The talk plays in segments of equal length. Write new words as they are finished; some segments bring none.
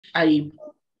I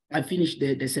finish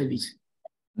the service.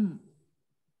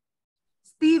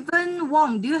 Stephen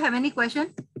Wong, do you have any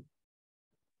question?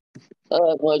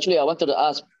 Well, actually, I wanted to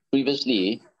ask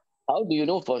previously, how do you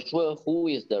know for sure who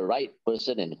is the right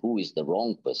person and who is the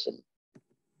wrong person?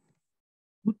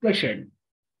 Good question.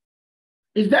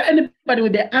 Is there anybody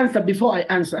with the answer before I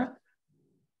answer?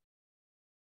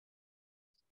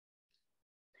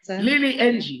 Sir? Lily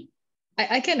Angie.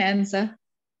 I can answer.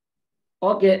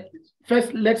 Okay.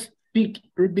 First, let's pick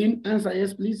Rubin. Answer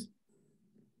yes, please.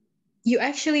 You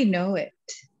actually know it.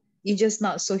 You're just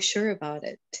not so sure about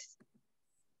it.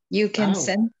 You can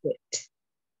sense it.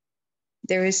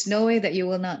 There is no way that you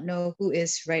will not know who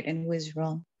is right and who is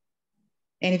wrong.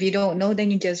 And if you don't know,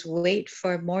 then you just wait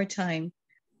for more time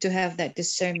to have that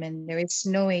discernment. There is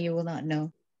no way you will not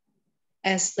know.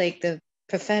 As like the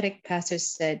prophetic pastor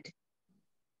said,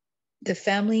 the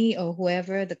family or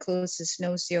whoever the closest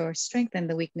knows your strength and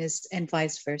the weakness and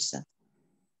vice versa.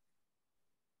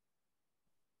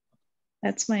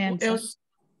 That's my answer.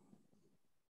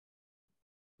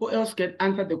 Who else can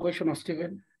answer the question of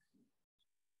Stephen?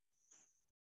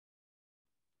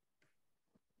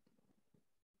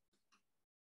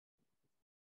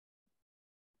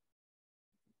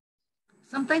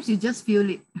 Sometimes you just feel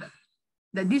it,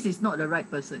 that this is not the right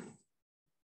person.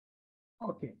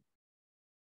 Okay.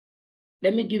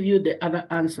 Let me give you the other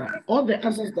answer. All the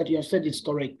answers that you have said is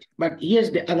correct, but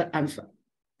here's the other answer.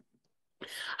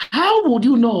 How would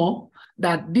you know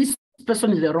that this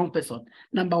person is the wrong person?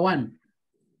 Number one,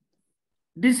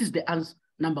 this is the answer.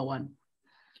 Number one,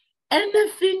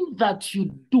 anything that you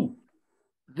do,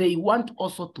 they want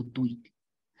also to do it.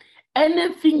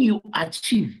 Anything you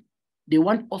achieve, they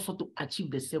want also to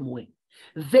achieve the same way.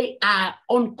 They are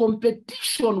on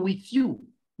competition with you,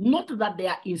 not that they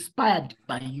are inspired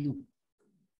by you.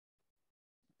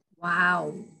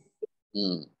 Wow.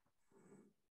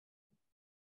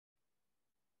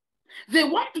 They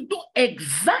want to do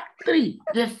exactly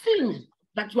the things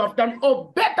that you have done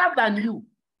or better than you.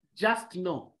 Just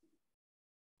know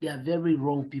they are very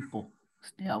wrong people.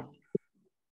 Stay out.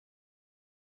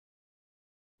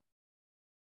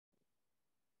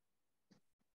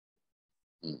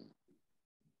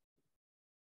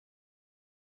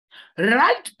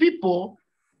 Right people,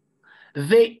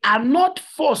 they are not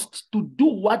forced to do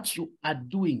what you are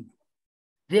doing.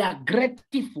 They are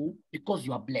grateful because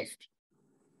you are blessed.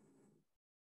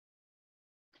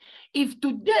 If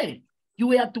today you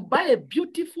were to buy a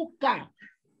beautiful car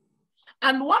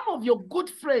and one of your good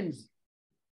friends,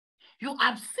 you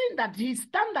have seen that his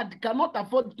standard cannot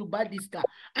afford to buy this car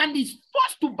and is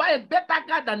forced to buy a better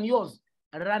car than yours,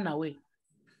 run away.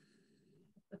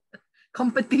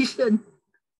 Competition.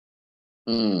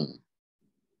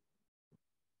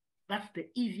 That's the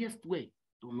easiest way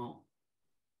to know.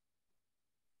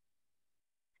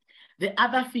 The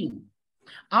other thing,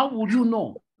 how would you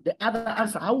know? The other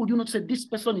answer, how would you not say this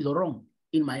person is wrong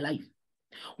in my life?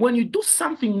 When you do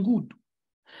something good,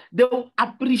 they will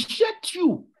appreciate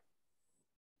you.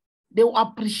 They will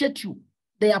appreciate you.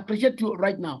 They appreciate you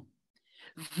right now.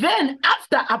 Then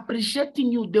after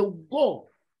appreciating you, they will go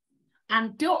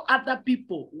and tell other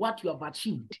people what you have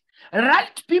achieved.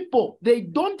 Right people, they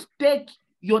don't take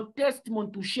your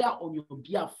testimony to share on your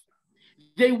behalf.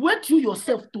 They wait you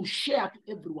yourself to share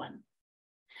to everyone.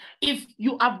 If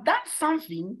you have done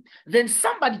something, then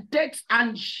somebody takes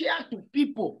and shares to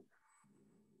people.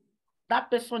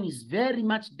 That person is very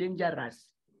much dangerous.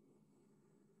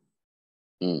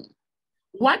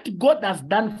 What God has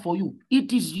done for you,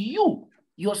 it is you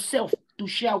yourself to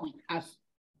share with us,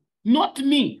 not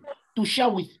me to share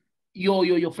with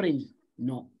your friends.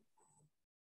 No.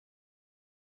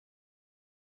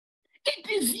 It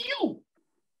is you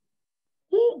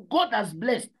who God has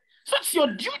blessed. So it's your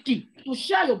duty to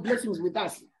share your blessings with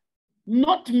us,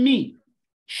 not me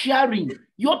sharing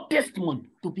your testimony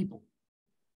to people.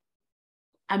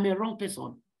 I'm a wrong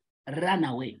person. Run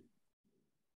away.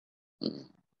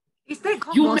 Is that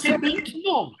called You may gossiping? not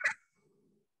know.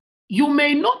 You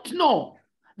may not know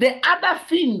the other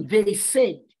thing they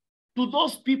said to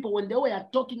those people when they were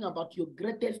talking about your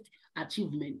greatest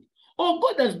achievement. Oh,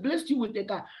 God has blessed you with a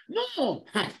car. No,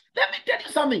 let me tell you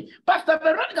something. Pastor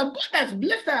Veronica, God has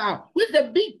blessed her with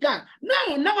a big car.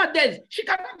 No, nowadays, she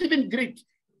cannot even greet.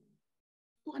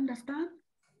 You understand?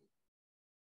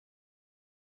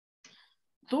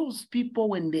 Those people,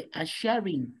 when they are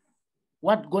sharing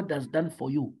what God has done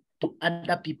for you to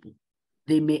other people,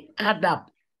 they may add up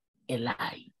a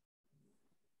lie.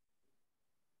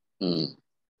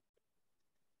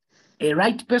 A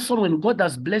right person, when God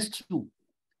has blessed you,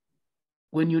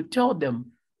 when you tell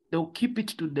them, they'll keep it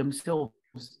to themselves,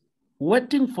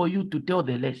 waiting for you to tell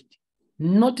the rest.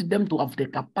 not them to have the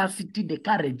capacity, the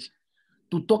courage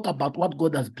to talk about what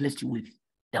God has blessed you with.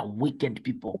 They are wicked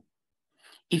people.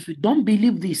 If you don't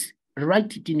believe this,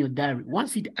 write it in your diary.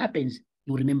 Once it happens,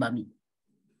 you remember me.